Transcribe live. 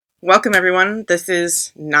Welcome, everyone. This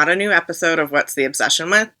is not a new episode of What's the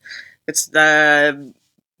Obsession With. It's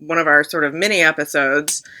one of our sort of mini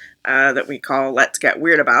episodes that we call Let's Get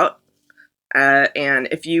Weird About. And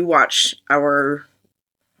if you watch our...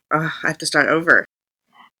 I have to start over.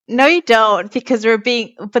 No, you don't, because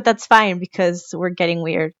but that's fine, because we're getting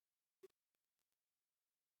weird.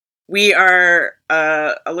 We are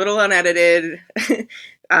a little unedited,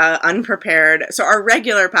 unprepared. So our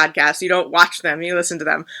regular podcast, you don't watch them, you listen to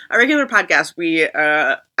them. Our regular podcast, we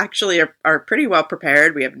actually are pretty well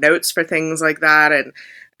prepared. We have notes for things like that,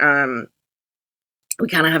 and we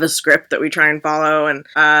kind of have a script that we try and follow. And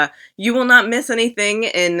you will not miss anything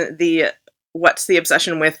in the What's the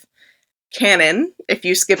Obsession With canon if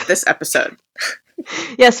you skip this episode.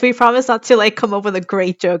 Yes, we promise not to come up with a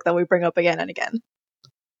great joke that we bring up again and again.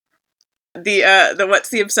 The What's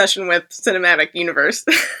the Obsession With cinematic universe.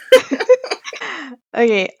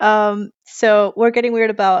 Okay, so we're getting weird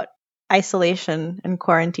about isolation and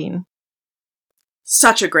quarantine.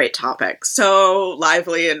 Such a great topic. So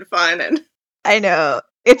lively and fun. And I know.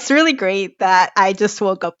 It's really great that I just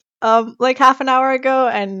woke up half an hour ago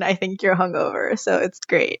and I think you're hungover, so it's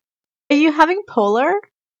great. Are you having Polar?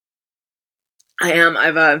 I am.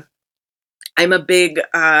 I'm a big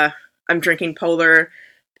I'm drinking Polar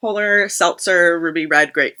seltzer ruby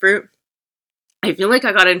red grapefruit. I feel like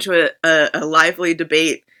I got into a lively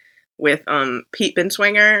debate with Pete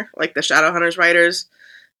Binswanger, like the Shadowhunters writers,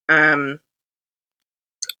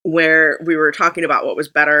 where we were talking about what was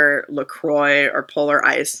better, LaCroix or Polar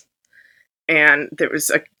Ice. And there was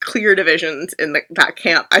a clear division in that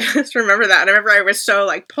camp. I just remember that. And I remember I was so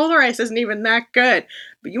like, Polar Ice isn't even that good.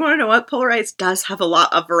 But you want to know what? Polar Ice does have a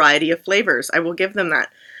lot of variety of flavors. I will give them that.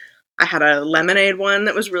 I had a lemonade one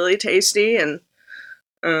that was really tasty. And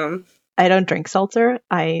I don't drink seltzer.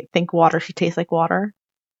 I think water should taste like water.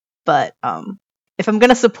 But if I'm going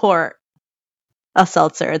to support a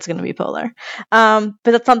seltzer, it's going to be Polar. But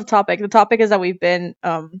that's not the topic. The topic is that we've been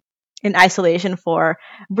in isolation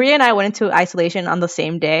Bria and I went into isolation on the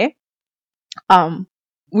same day.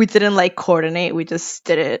 We didn't coordinate. We just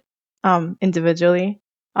did it individually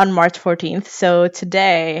on March 14th. So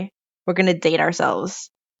today we're going to date ourselves.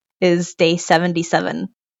 Is day 77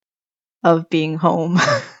 of being home.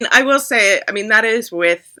 I will say, I mean, that is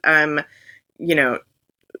with,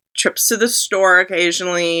 trips to the store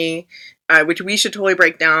occasionally, which we should totally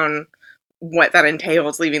break down what that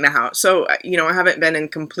entails leaving the house. So, I haven't been in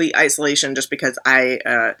complete isolation just because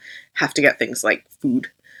I have to get things like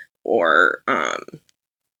food or,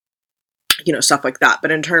 stuff like that.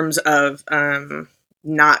 But in terms of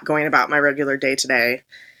not going about my regular day-to-day,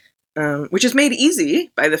 which is made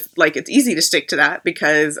easy by it's easy to stick to that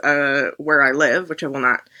because where I live, which I will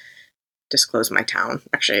not disclose my town.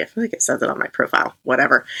 Actually, I feel like it says it on my profile.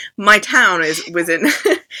 Whatever. My town is in.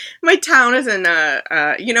 My town is in.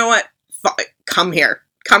 You know what? Come here.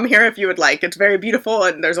 Come here if you would like. It's very beautiful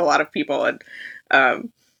and there's a lot of people. And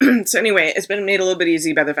so anyway, it's been made a little bit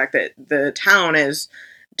easy by the fact that the town is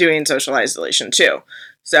doing social isolation too.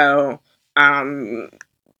 So and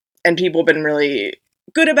people have been really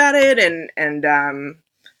good about it, and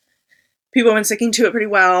people have been sticking to it pretty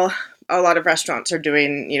well. A lot of restaurants are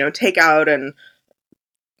doing, takeout and,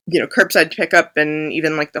 curbside pickup, and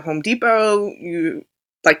even the Home Depot,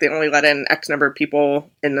 they only let in X number of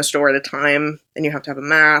people in the store at a time, and you have to have a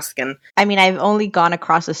mask. And I mean, I've only gone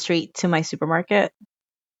across the street to my supermarket,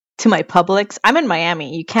 to my Publix. I'm in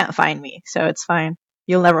Miami. You can't find me, so it's fine.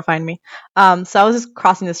 You'll never find me. So I was just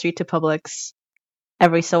crossing the street to Publix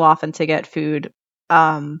every so often to get food.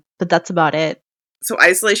 But that's about it. So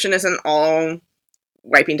isolation isn't all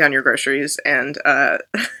wiping down your groceries and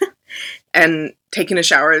and taking a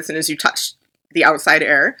shower as soon as you touch the outside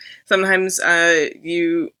air. Sometimes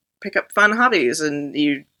you pick up fun hobbies and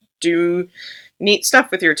you do neat stuff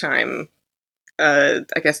with your time. I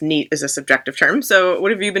guess neat is a subjective term. So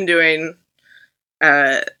what have you been doing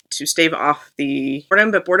to stave off the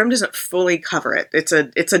boredom? But boredom doesn't fully cover it. It's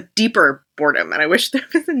a deeper boredom, and I wish there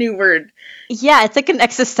was a new word. Yeah, it's like an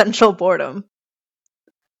existential boredom.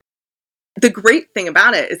 The great thing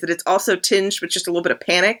about it is that it's also tinged with just a little bit of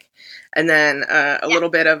panic, and then a little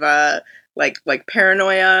bit of like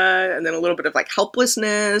paranoia, and then a little bit of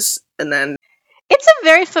helplessness, and then it's a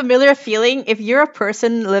very familiar feeling. If you're a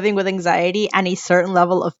person living with anxiety and a certain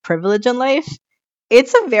level of privilege in life,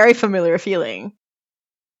 it's a very familiar feeling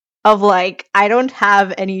of I don't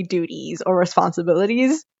have any duties or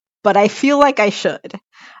responsibilities, but I feel like I should.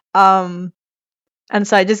 And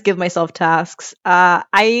so I just give myself tasks.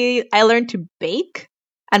 I learned to bake,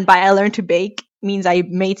 and by I learned to bake means I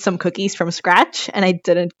made some cookies from scratch and I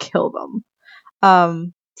didn't kill them.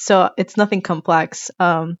 so it's nothing complex.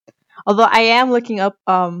 Although I am looking up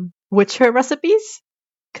Witcher recipes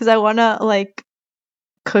because I want to like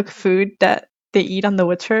cook food that they eat on The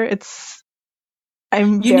Witcher. You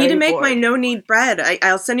need to very make my bored. no-knead bread.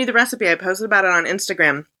 I'll send you the recipe. I posted about it on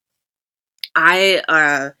Instagram.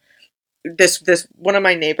 This one of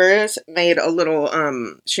my neighbors made a little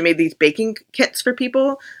she made these baking kits for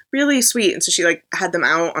people, really sweet, and so she like had them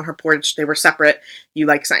out on her porch. They were separate. You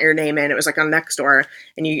like sent your name in. It was like on Nextdoor,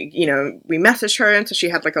 and you know, we messaged her, and so she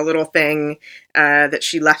had like a little thing that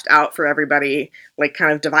she left out for everybody, like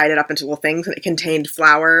kind of divided up into little things, and it contained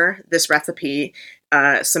flour, this recipe,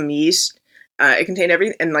 some yeast, it contained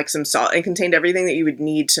everything, and like some salt. It contained everything that you would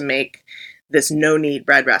need to make this no-knead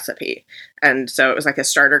bread recipe. And so it was like a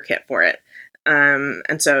starter kit for it.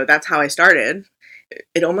 And so that's how I started.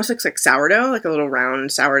 It almost looks like sourdough, like a little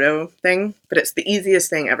round sourdough thing, but it's the easiest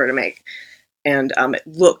thing ever to make. And it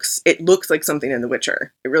looks like something in The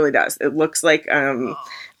Witcher. It really does. It looks like when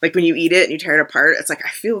you eat it and you tear it apart, it's like I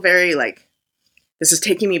feel very like this is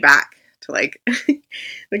taking me back to like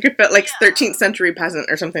like I felt like 13th century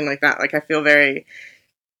peasant or something like that. Like I feel very.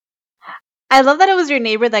 I love that it was your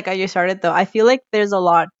neighbor that got you started, though. I feel like there's a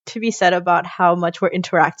lot to be said about how much we're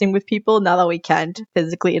interacting with people now that we can't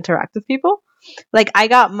physically interact with people. Like, I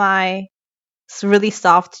got my really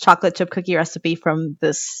soft chocolate chip cookie recipe from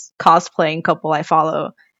this cosplaying couple I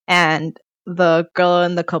follow, and the girl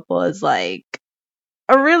in the couple is like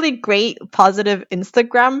a really great, positive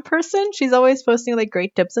Instagram person. She's always posting like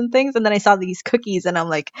great tips and things. And then I saw these cookies, and I'm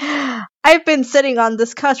like, I've been sitting on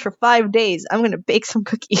this couch for 5 days. I'm gonna bake some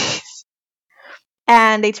cookies.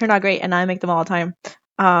 And they turn out great, and I make them all the time.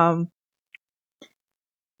 But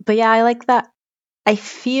yeah, I like that. I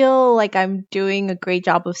feel like I'm doing a great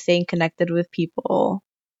job of staying connected with people.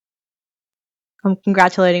 I'm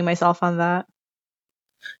congratulating myself on that.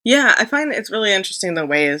 Yeah, I find it's really interesting the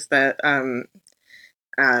ways that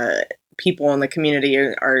people in the community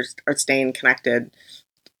are staying connected,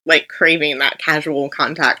 like craving that casual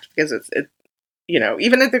contact, because it's you know,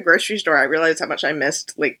 even at the grocery store, I realized how much I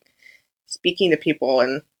missed like speaking to people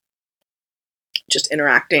and just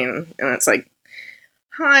interacting. And it's like,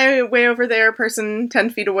 hi, way over there, person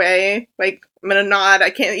 10 feet away. Like, I'm going to nod. I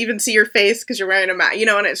can't even see your face because you're wearing a mask, you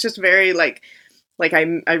know, and it's just very like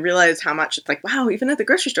I realized how much it's like, wow, even at the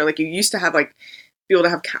grocery store, like you used to have like, be able to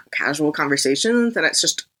have casual conversations, and it's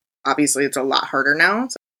just, obviously it's a lot harder now.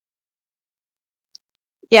 So.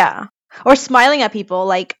 Yeah. Or smiling at people.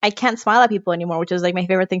 Like, I can't smile at people anymore, which is like my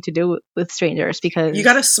favorite thing to do with strangers, because you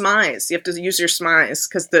gotta smize. You have to use your smize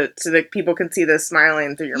because so that people can see the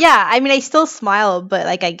smiling through your. Yeah, I mean, I still smile, but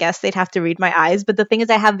like I guess they'd have to read my eyes. But the thing is,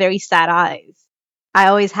 I have very sad eyes. I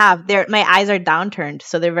always have. My eyes are downturned,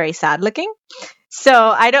 so they're very sad looking. So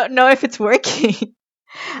I don't know if it's working.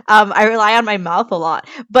 I rely on my mouth a lot,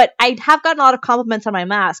 but I have gotten a lot of compliments on my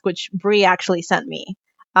mask, which Brie actually sent me.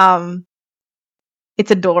 It's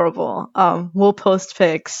adorable. We'll post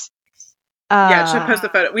pics. Yeah, should post the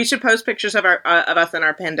photo. We should post pictures of of us in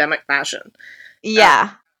our pandemic fashion.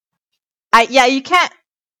 Yeah. You can't.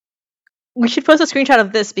 We should post a screenshot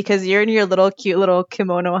of this because you're in your little cute little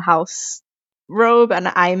kimono house robe and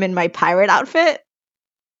I'm in my pirate outfit.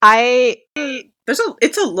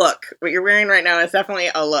 It's a look. What you're wearing right now is definitely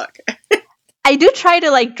a look. I do try to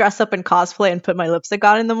like dress up in cosplay and put my lipstick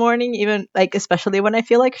on in the morning, even like especially when I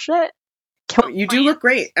feel like shit. You do look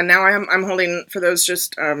great, and now I'm holding, for those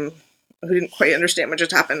just who didn't quite understand what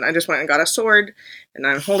just happened, I just went and got a sword, and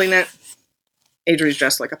I'm holding it. Adri's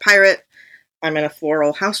dressed like a pirate. I'm in a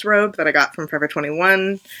floral house robe that I got from Forever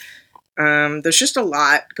 21. There's just a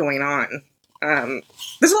lot going on.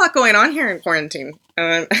 There's a lot going on here in quarantine.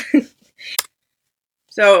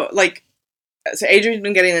 So Adri's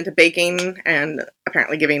been getting into baking and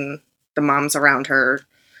apparently giving the moms around her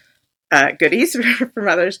goodies for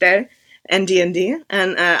Mother's Day and D&D.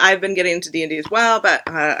 And I've been getting into D&D as well, but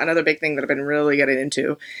another big thing that I've been really getting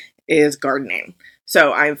into is gardening.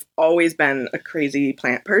 So I've always been a crazy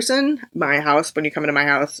plant person. My house, when you come into my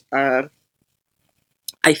house, I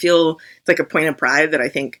feel it's like a point of pride that I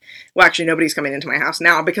think, well, actually nobody's coming into my house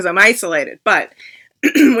now because I'm isolated, but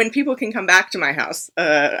when people can come back to my house,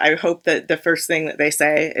 I hope that the first thing that they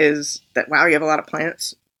say is that, wow, you have a lot of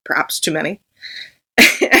plants, perhaps too many.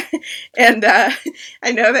 And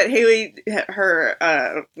I know that Haley,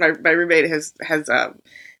 my roommate, has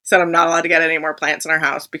said I'm not allowed to get any more plants in our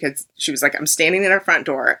house because she was like, I'm standing in our front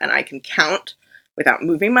door and I can count without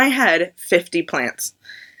moving my head 50 plants,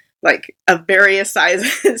 like of various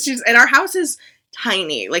sizes. And our house is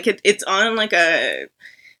tiny, like it's on like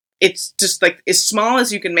it's just like as small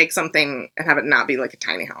as you can make something and have it not be like a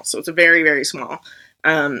tiny house. So it's a very, very small.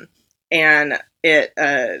 And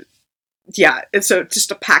Yeah, it's so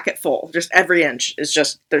just a packet full. Just every inch is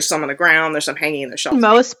just, there's some on the ground, there's some hanging in the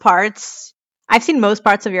shelves. I've seen most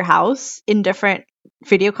parts of your house in different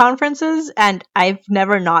video conferences, and I've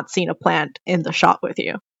never not seen a plant in the shot with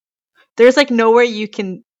you. There's like nowhere you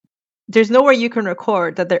can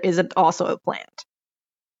record that there isn't also a plant.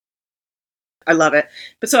 I love it.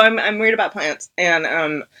 But so I'm weird about plants,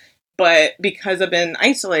 and but because I've been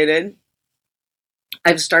isolated,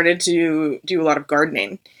 I've started to do a lot of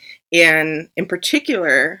gardening. And in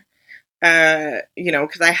particular,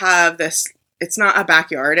 because I have this, it's not a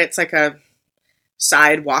backyard, it's like a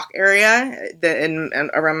sidewalk area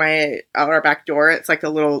and around our back door. It's like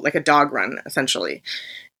like a dog run, essentially.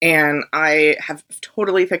 And I have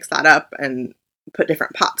totally fixed that up and put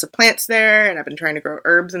different pots of plants there. And I've been trying to grow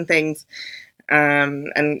herbs and things,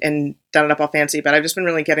 and done it up all fancy. But I've just been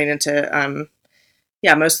really getting into,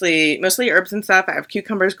 mostly herbs and stuff. I have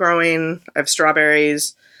cucumbers growing. I have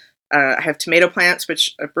strawberries. I have tomato plants,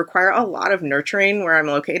 which require a lot of nurturing where I'm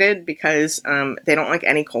located because they don't like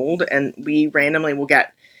any cold, and we randomly will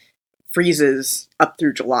get freezes up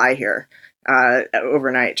through July here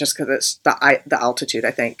overnight just because it's the altitude,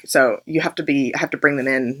 I think. So I have to bring them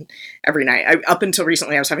in every night. Up until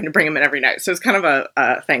recently, I was having to bring them in every night, so it's kind of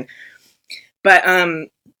a thing. But a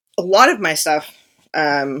lot of my stuff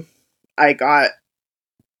I got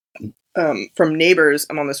from neighbors.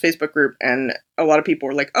 I'm on this Facebook group, and a lot of people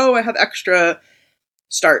were like, "Oh, I have extra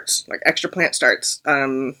starts, like extra plant starts.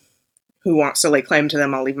 Who wants to lay claim to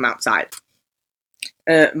them? I'll leave them outside."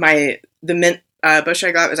 The mint bush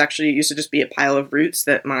I got was actually used to just be a pile of roots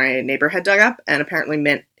that my neighbor had dug up, and apparently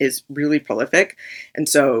mint is really prolific, and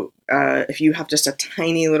so if you have just a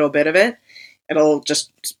tiny little bit of it, it'll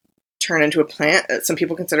just turn into a plant. Some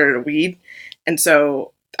people consider it a weed, and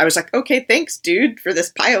so I was like, okay, thanks, dude, for this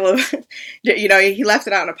pile of, he left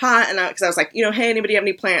it out in a pot, and because I was like, hey, anybody have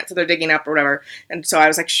any plants that they're digging up or whatever? And so I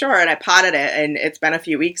was like, sure, and I potted it, and it's been a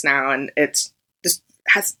few weeks now, and it's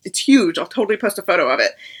huge. I'll totally post a photo of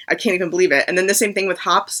it. I can't even believe it. And then the same thing with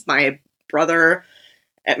hops. At my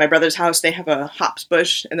brother's house, they have a hops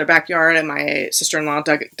bush in their backyard, and my sister-in-law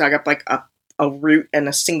dug up like a root and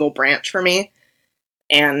a single branch for me,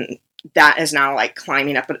 and that is now like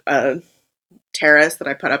climbing up a terrace that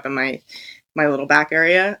I put up in my little back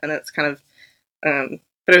area, and it's kind of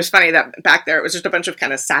but it was funny that back there it was just a bunch of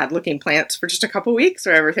kind of sad looking plants for just a couple weeks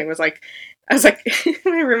where everything was like, I was like,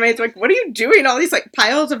 my roommate's like, what are you doing, all these like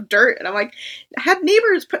piles of dirt? And I'm like, I had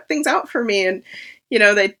neighbors put things out for me, and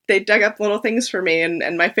they dug up little things for me,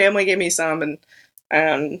 and my family gave me some, and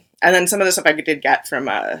then some of the stuff I did get from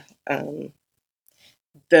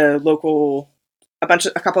the local, a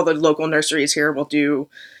couple of the local nurseries here will do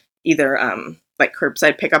either like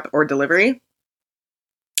curbside pickup or delivery.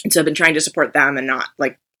 And so I've been trying to support them and not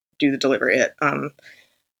like do the delivery at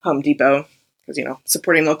Home Depot because,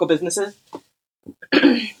 supporting local businesses.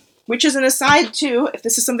 Which is an aside too, if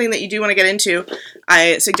this is something that you do want to get into,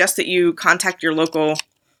 I suggest that you contact your local,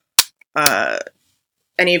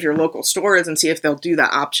 any of your local stores and see if they'll do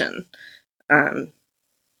that option.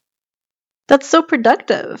 That's so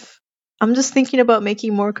productive. I'm just thinking about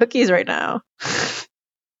making more cookies right now.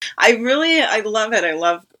 I love it.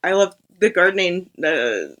 I love the gardening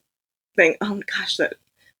thing. Oh my gosh,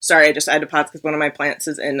 sorry, I had to pause because one of my plants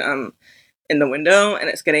is in the window and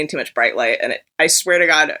it's getting too much bright light, and I swear to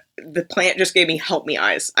God, the plant just gave me help me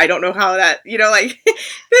eyes. I don't know how that, like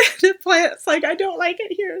the plant's like, I don't like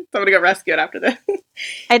it here, so I'm gonna go rescue it after this.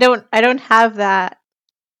 I don't have that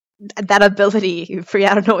ability for you.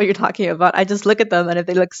 I don't know what you're talking about. I just look at them, and if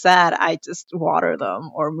they look sad, I just water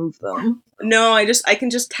them or move them. No, I can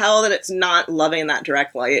just tell that it's not loving that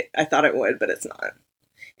direct light. I thought it would, but it's not.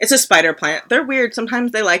 It's a spider plant. They're weird.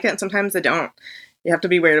 Sometimes they like it and sometimes they don't. You have to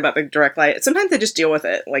be weird about the direct light. Sometimes they just deal with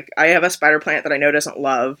it. Like I have a spider plant that I know doesn't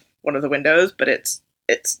love one of the windows, but it's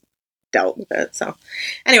dealt with it. So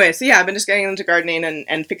anyway, so yeah, I've been just getting into gardening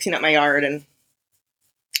and fixing up my yard, and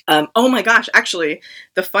oh my gosh, actually,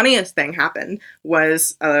 the funniest thing happened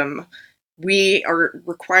was we are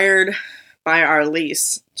required by our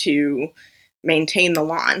lease to maintain the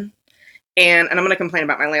lawn. And I'm going to complain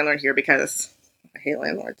about my landlord here because I hate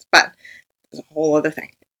landlords, but it's a whole other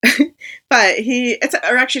thing. But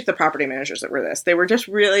it's the property managers that were this. They were just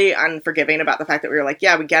really unforgiving about the fact that we were like,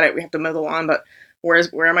 yeah, we get it, we have to mow the lawn, but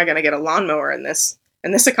where am I going to get a lawnmower in this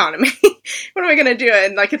economy? What am I going to do?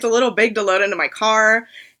 And like, it's a little big to load into my car.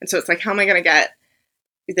 And so it's like, how am I going to get,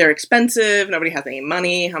 they're expensive. Nobody has any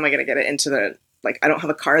money. How am I going to get it into I don't have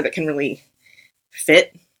a car that can really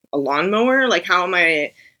fit a lawnmower. Like, how am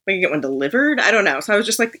I we can get one delivered. I don't know. So I was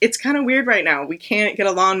just like, it's kind of weird right now. We can't get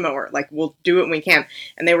a lawnmower. Like, we'll do it when we can.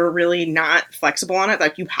 And they were really not flexible on it.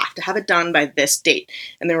 Like, you have to have it done by this date.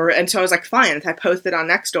 And so I was like, fine. I posted on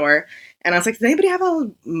Nextdoor, and I was like, does anybody have a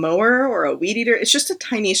mower or a weed eater? It's just a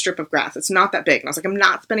tiny strip of grass. It's not that big. And I was like, I'm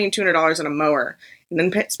not spending $200 on a mower and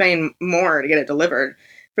then spending more to get it delivered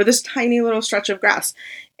for this tiny little stretch of grass.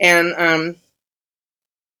 And,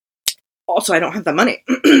 also, I don't have the money.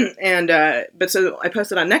 And, but so I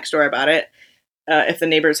posted on Nextdoor about it. If the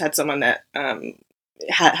neighbors had someone that,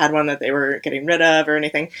 had one that they were getting rid of or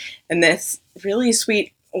anything. And this really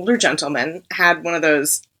sweet older gentleman had one of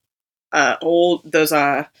those,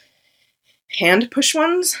 hand push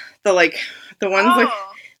ones. The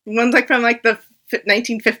ones like from like the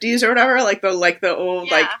 1950s or whatever. Like the old,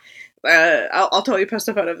 Yeah. I'll totally post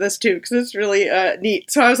a photo of this too, because it's really neat.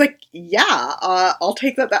 So I was like, yeah, I'll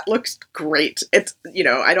take that. That looks great. It's,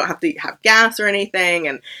 I don't have to have gas or anything,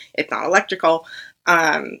 and it's not electrical.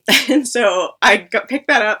 And so I picked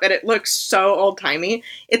that up, and it looks so old-timey.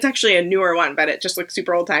 It's actually a newer one, but it just looks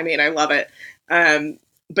super old-timey, and I love it.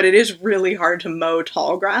 But it is really hard to mow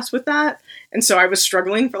tall grass with that. And so I was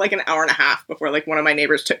struggling for like an hour and a half before like one of my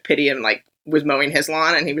neighbors took pity and like was mowing his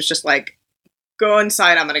lawn, and he was just like, go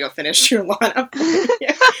inside, I'm gonna go finish your lawn up.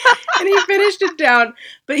 And he finished it down.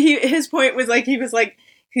 But his point was like, he's like,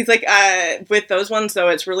 with those ones though,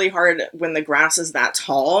 it's really hard when the grass is that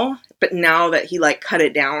tall. But now that he like cut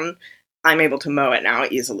it down, I'm able to mow it now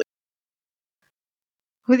easily.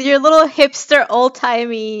 With your little hipster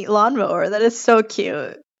old-timey lawnmower. That is so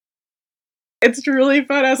cute. It's really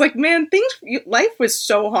fun. I was like, man, life was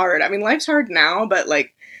so hard. I mean, life's hard now, but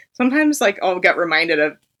like sometimes like I'll get reminded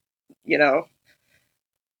of,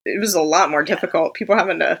 it was a lot more difficult. People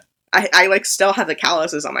having to, I like still have the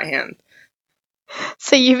calluses on my hand.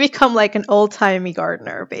 So you become like an old-timey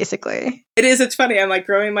gardener, basically. It is. It's funny. I'm like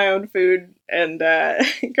growing my own food and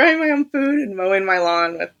mowing my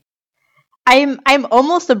lawn with. I'm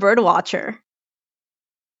almost a bird watcher.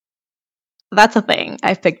 That's a thing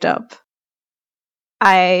I've picked up.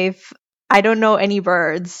 I don't know any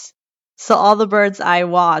birds, so all the birds I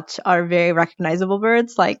watch are very recognizable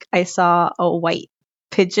birds. Like I saw a white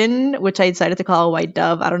pigeon, which I decided to call a white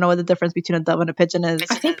dove. I don't know what the difference between a dove and a pigeon is.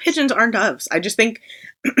 I think pigeons aren't doves. I just think,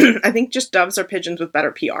 I think just doves are pigeons with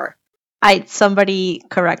better PR. Somebody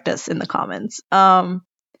correct us in the comments.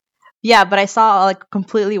 Yeah, but I saw like a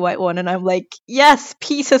completely white one, and I'm like, yes,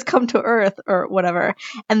 peace has come to Earth, or whatever.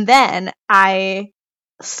 And then I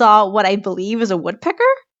saw what I believe is a woodpecker,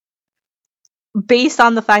 based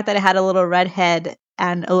on the fact that it had a little red head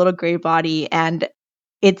and a little gray body, and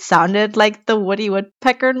it sounded like the Woody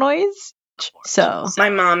Woodpecker noise. So my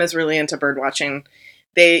mom is really into bird watching.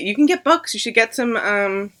 You can get books. You should get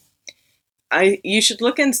some. You should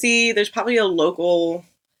look and see. There's probably a local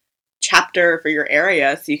chapter for your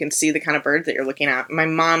area, so you can see the kind of birds that you're looking at. My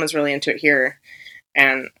mom is really into it here,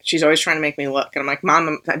 and she's always trying to make me look. And I'm like,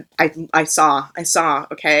 Mom, I saw.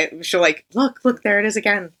 Okay, she'll like, look, there it is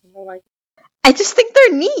again. I'm like, I just think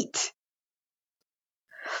they're neat.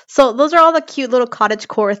 So those are all the cute little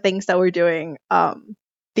cottagecore things that we're doing,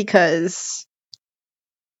 because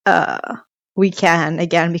we can,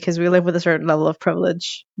 again, because we live with a certain level of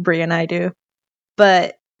privilege. Brie and I do,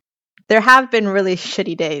 but there have been really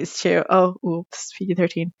shitty days too. Oh, oops,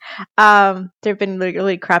 PG-13. There have been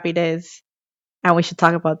really crappy days, and we should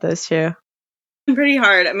talk about those too. Pretty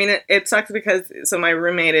hard. I mean, it sucks because my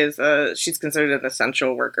roommate is she's considered an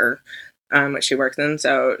essential worker, which she works in,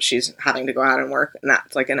 so she's having to go out and work, and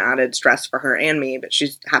that's like an added stress for her and me. But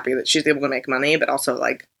she's happy that she's able to make money, but also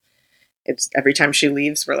like it's every time she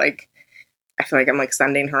leaves, we're like, I feel like I'm like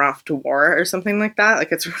sending her off to war or something like that.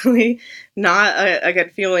 Like it's really not a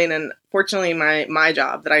good feeling. And fortunately, my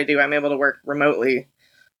job that I do, I'm able to work remotely.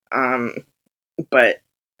 But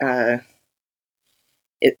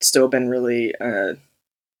it's still been really hard.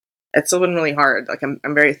 Like I'm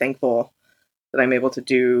very thankful that I'm able to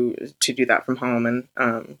do that from home. And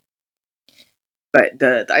but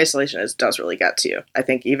the isolation does really get to you. I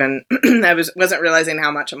think even I wasn't realizing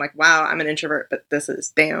how much. I'm like, wow, I'm an introvert, but this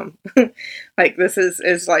is damn. Like this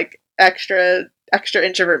is like extra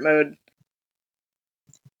introvert mode.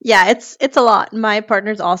 Yeah, it's a lot. My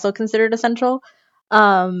partner's also considered essential.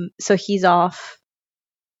 So he's off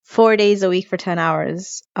 4 days a week for 10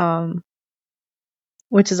 hours,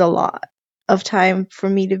 which is a lot of time for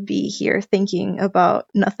me to be here thinking about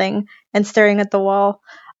nothing and staring at the wall.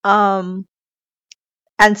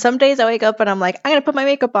 And some days I wake up and I'm like, I'm going to put my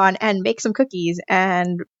makeup on and make some cookies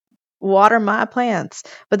and water my plants.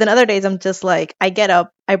 But then other days I'm just like, I get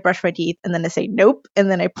up, I brush my teeth, and then I say nope, and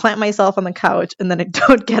then I plant myself on the couch, and then I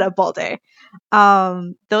don't get up all day.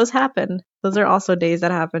 Those happen. Those are also days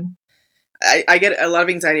that happen. I get a lot of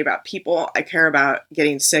anxiety about people I care about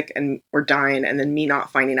getting sick and or dying, and then me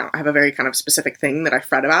not finding out. I have a very kind of specific thing that I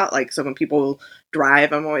fret about. Like, so when people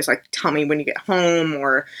drive, I'm always like, tell me when you get home,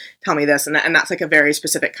 or tell me this, and that's like a very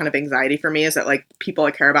specific kind of anxiety for me, is that like people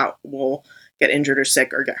I care about will get injured or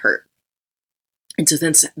sick or get hurt. And so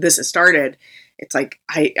since this has started, it's like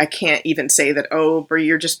I can't even say that, oh, Brie,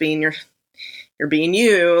 you're just being you're being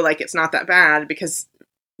you. Like, it's not that bad, because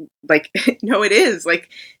like no, it is. Like,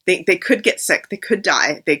 they could get sick, they could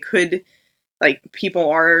die, they could, like, people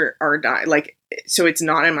are dying, like, so it's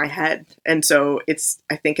not in my head. And so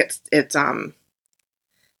I think it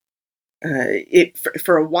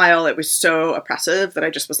for a while it was so oppressive that I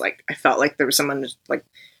just was like, I felt like there was someone just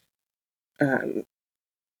um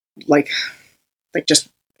like just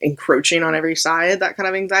encroaching on every side, that kind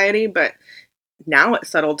of anxiety. But now it's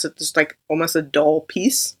settled to just like almost a dull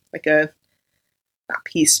peace, like a, not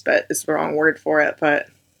peace, but it's the wrong word for it, but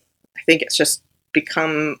I think it's just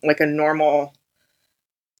become like a normal,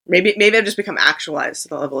 maybe I've just become actualized to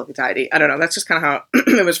the level of anxiety. I don't know. That's just kind of how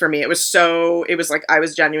it was for me. It was like, I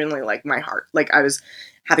was genuinely like, my heart, like I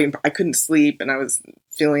couldn't sleep, and I was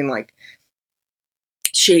feeling like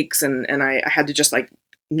shakes, and I had to just like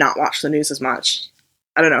not watch the news as much.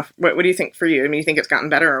 I don't know. What do you think for you? I mean, you think it's gotten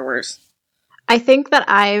better or worse? I think that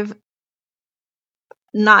I've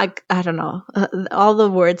not, I don't know, all the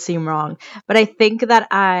words seem wrong, but I think that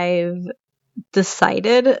I've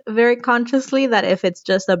decided very consciously that if it's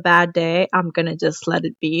just a bad day, I'm gonna just let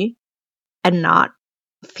it be and not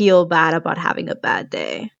feel bad about having a bad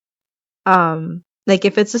day. Like,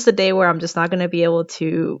 if it's just a day where I'm just not gonna be able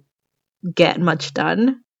to get much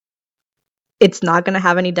done, it's not gonna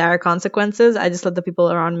have any dire consequences. I just let the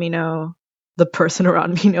people around me know, the person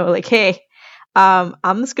around me know, like, hey, I'm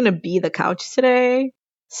just gonna be the couch today.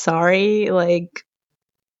 Sorry, like,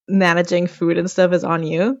 managing food and stuff is on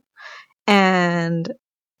you. And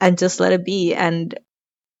just let it be, and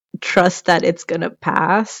trust that it's gonna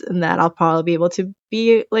pass, and that I'll probably be able to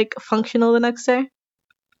be like functional the next day.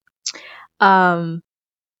 Um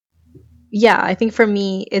yeah, I think for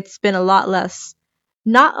me it's been a lot less,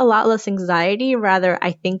 not a lot less anxiety, rather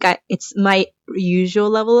I think it's my usual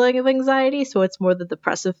level of anxiety, so it's more the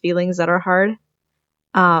depressive feelings that are hard.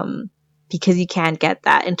 Because you can't get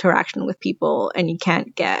that interaction with people, and you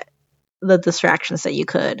can't get the distractions that you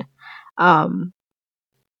could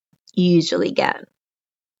usually get.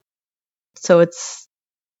 So it's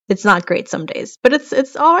not great some days, but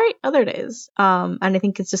it's all right other days. And I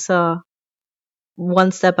think it's just a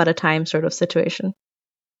one step at a time sort of situation.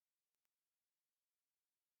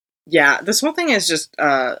 Yeah, this whole thing is just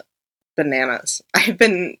bananas. I've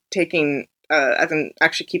been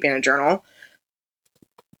actually keeping a journal,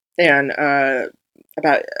 and I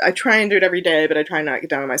try and do it every day, but I try not to get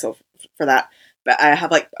down on myself for that. But I have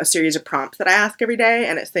like a series of prompts that I ask every day,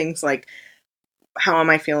 and it's things like, how am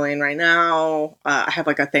I feeling right now? I have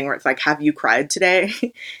like a thing where it's like, have you cried today?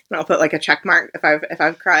 And I'll put like a check mark if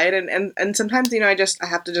I've cried, and sometimes, I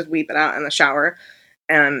have to just weep it out in the shower,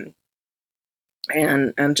 and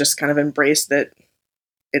just kind of embrace that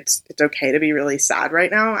it's okay to be really sad right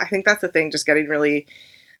now. I think that's the thing, just getting really,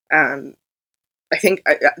 I think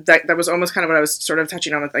that was almost kind of what I was sort of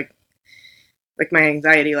touching on with like my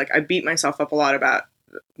anxiety. Like, I beat myself up a lot about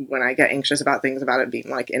when I get anxious about things, about it being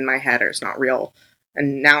like in my head or it's not real.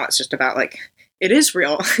 And now it's just about like, it is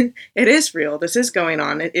real. It is real. This is going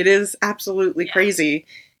on. It is absolutely crazy.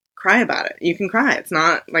 Cry about it. You can cry. It's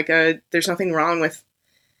not like there's nothing wrong with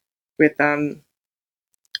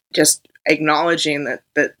just acknowledging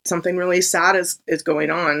that something really sad is going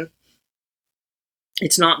on.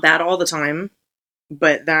 It's not bad all the time,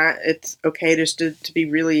 but that it's okay just to be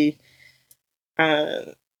really,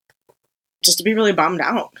 just to be really bummed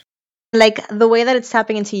out. Like, the way that it's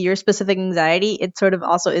tapping into your specific anxiety, it sort of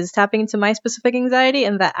also is tapping into my specific anxiety,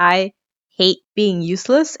 and that I hate being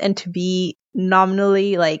useless, and to be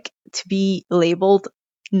nominally, like, to be labeled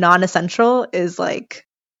non-essential is like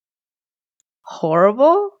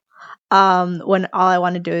horrible. When all I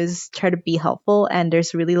want to do is try to be helpful, and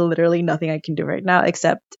there's really literally nothing I can do right now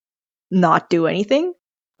except not do anything.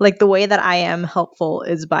 Like, the way that I am helpful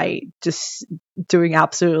is by just doing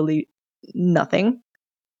absolutely nothing.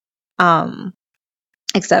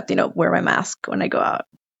 Except, wear my mask when I go out.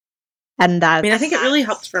 And I mean, I think it really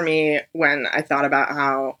helped for me when I thought about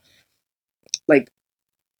how, like,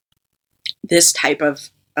 this type of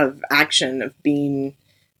action of being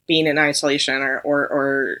in isolation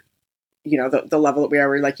or the level that we are,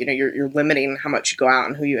 where like, you're limiting how much you go out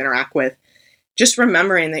and who you interact with, just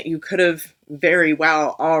remembering that you could have very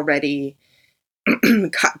well already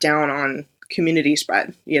cut down on community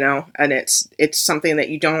spread, and it's something that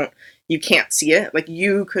you can't see it. Like,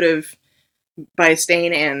 you could have, by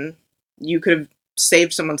staying in, you could have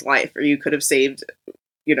saved someone's life, or you could have saved,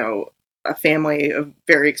 a family a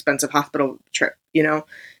very expensive hospital trip,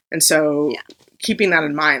 and so keeping that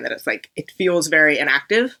in mind, that it's like, it feels very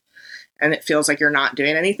inactive and it feels like you're not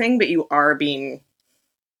doing anything, but you are being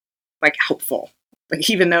like helpful, like,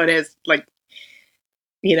 even though it is like,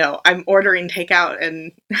 I'm ordering takeout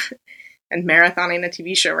and and marathoning a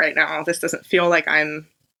TV show right now. This doesn't feel like I'm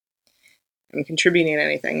contributing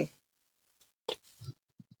anything.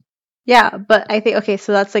 Yeah, but I think, okay,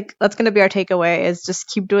 so that's going to be our takeaway, is just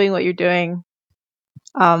keep doing what you're doing,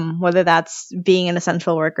 whether that's being an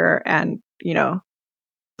essential worker and,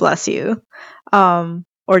 bless you,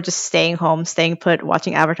 or just staying home, staying put,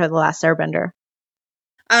 watching Avatar: The Last Airbender.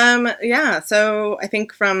 Yeah, so I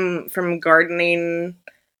think from gardening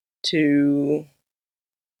to...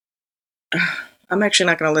 I'm actually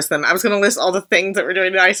not going to list them. I was going to list all the things that we're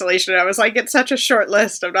doing in isolation. I was like, it's such a short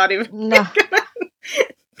list. I'm not even No.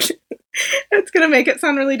 It's going to make it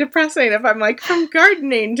sound really depressing if I'm like, from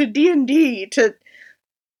gardening to D&D to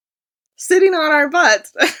sitting on our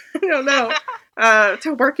butts. I don't know.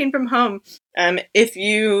 To working from home. If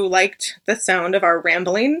you liked the sound of our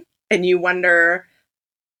rambling and you wonder,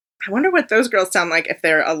 I wonder what those girls sound like if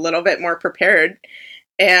they're a little bit more prepared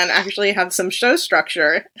and actually have some show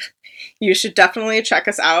structure, you should definitely check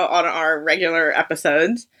us out on our regular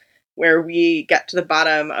episodes, where we get to the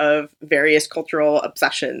bottom of various cultural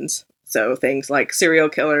obsessions. So things like serial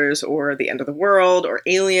killers, or the end of the world, or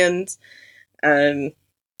aliens.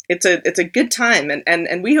 It's a good time,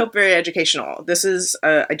 and we hope very educational. This is,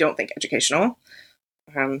 I don't think, educational,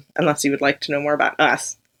 unless you would like to know more about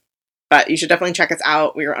us. But you should definitely check us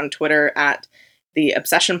out. We are on Twitter at The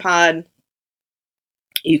Obsession Pod.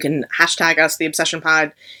 You can hashtag us, The Obsession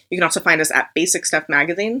Pod. You can also find us at Basic Stuff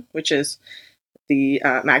Magazine, which is the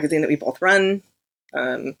magazine that we both run,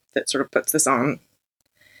 that sort of puts this on.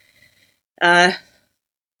 I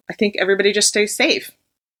think everybody just stays safe.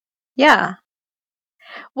 Yeah.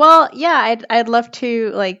 Well, yeah, I'd love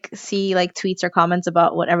to see tweets or comments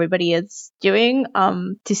about what everybody is doing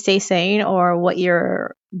to stay sane, or what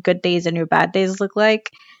your good days and your bad days look like.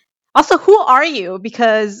 Also, who are you?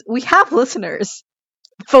 Because we have listeners,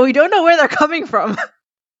 but we don't know where they're coming from.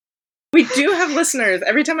 We do have listeners.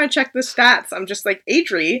 Every time I check the stats, I'm just like,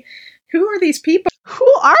 Adri, who are these people?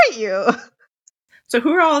 Who are you? So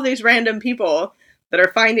who are all these random people that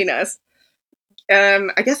are finding us?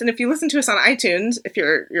 I guess, and if you listen to us on iTunes, if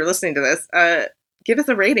you're listening to this, give us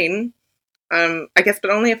a rating. I guess,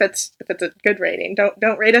 but only if it's a good rating.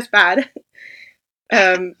 Don't rate us bad.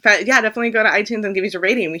 But yeah, definitely go to iTunes and give us a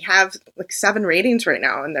rating. We have like 7 ratings right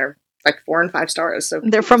now, and they're like 4 and 5 stars. So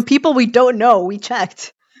they're from people we don't know. We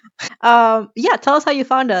checked. Yeah, tell us how you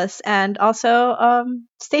found us, and also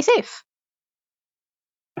stay safe.